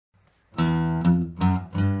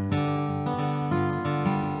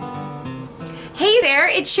Hey there,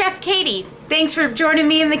 it's Chef Katie. Thanks for joining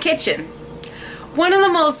me in the kitchen. One of the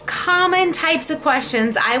most common types of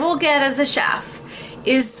questions I will get as a chef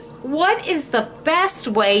is, what is the best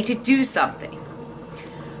way to do something?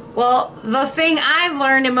 Well, the thing I've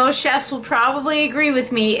learned, and most chefs will probably agree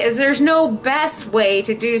with me, is there's no best way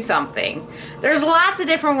to do something. There's lots of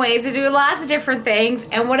different ways to do lots of different things,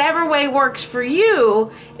 and whatever way works for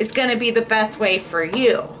you is going to be the best way for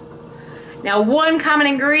you. Now, one common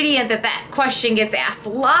ingredient that question gets asked a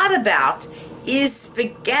lot about is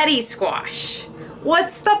spaghetti squash.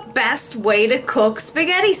 What's the best way to cook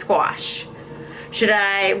spaghetti squash? Should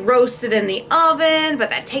I roast it in the oven, but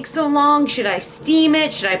that takes so long? Should I steam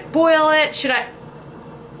it? Should I boil it?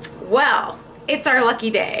 Well, it's our lucky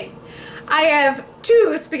day. I have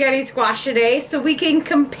two spaghetti squash today so we can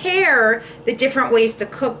compare the different ways to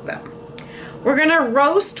cook them. We're gonna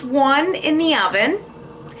roast one in the oven,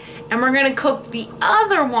 and we're gonna cook the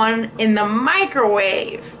other one in the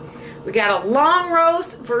microwave. We got a long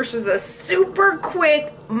roast versus a super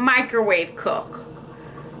quick microwave cook.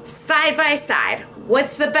 Side by side,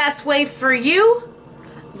 what's the best way for you?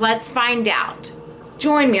 Let's find out.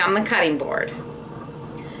 Join me on the cutting board.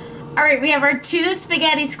 All right, we have our two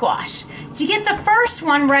spaghetti squash. To get the first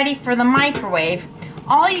one ready for the microwave,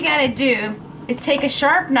 all you gotta do is take a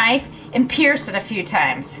sharp knife and pierce it a few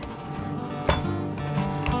times.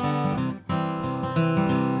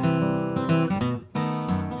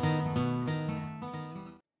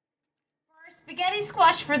 Spaghetti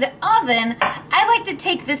squash for the oven, I like to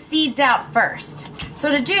take the seeds out first. So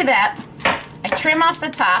to do that, I trim off the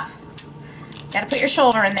top. Gotta put your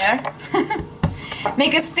shoulder in there.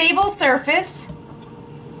 Make a stable surface.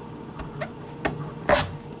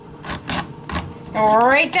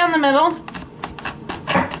 Right down the middle.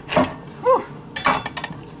 Whew.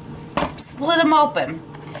 Split them open.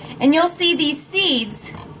 And you'll see these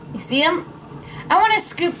seeds. You see them? I want to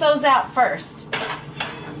scoop those out first.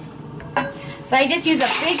 So I just use a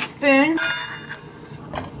big spoon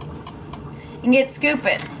and get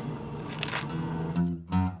scooping.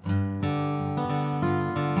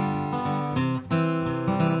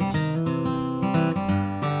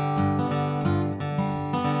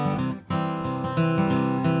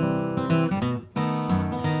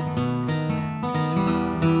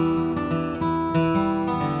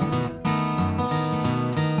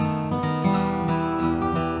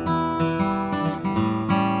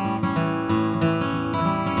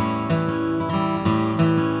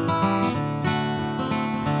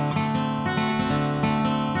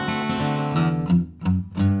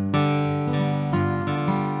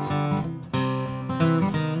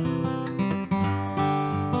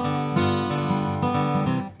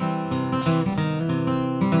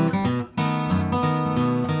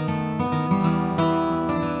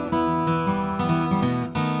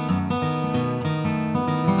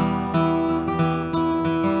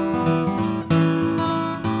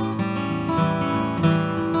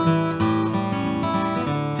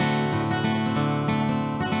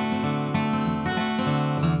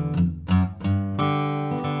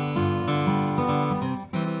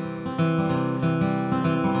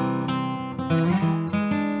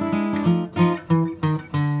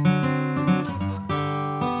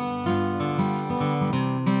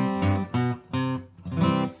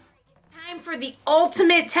 For the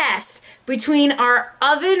ultimate test between our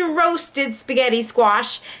oven roasted spaghetti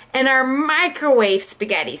squash and our microwave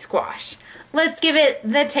spaghetti squash. Let's give it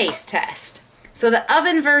the taste test. So the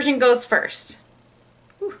oven version goes first.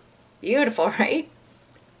 Whew, beautiful, right?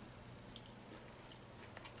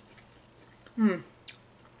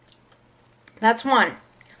 That's one.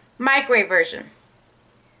 Microwave version.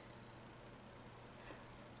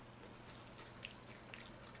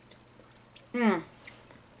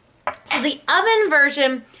 So the oven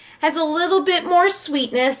version has a little bit more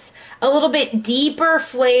sweetness, a little bit deeper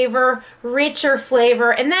flavor, richer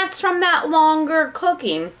flavor, and that's from that longer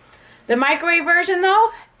cooking. The microwave version,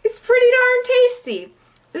 though, is pretty darn tasty.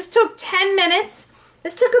 This took 10 minutes.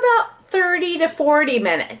 This took about 30 to 40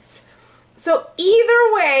 minutes. So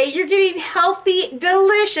either way, you're getting healthy,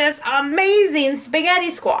 delicious, amazing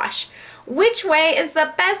spaghetti squash. Which way is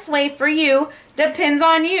the best way for you depends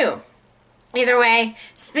on you. Either way,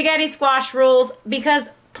 spaghetti squash rules because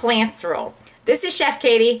plants rule. This is Chef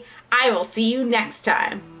Katie. I will see you next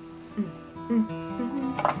time.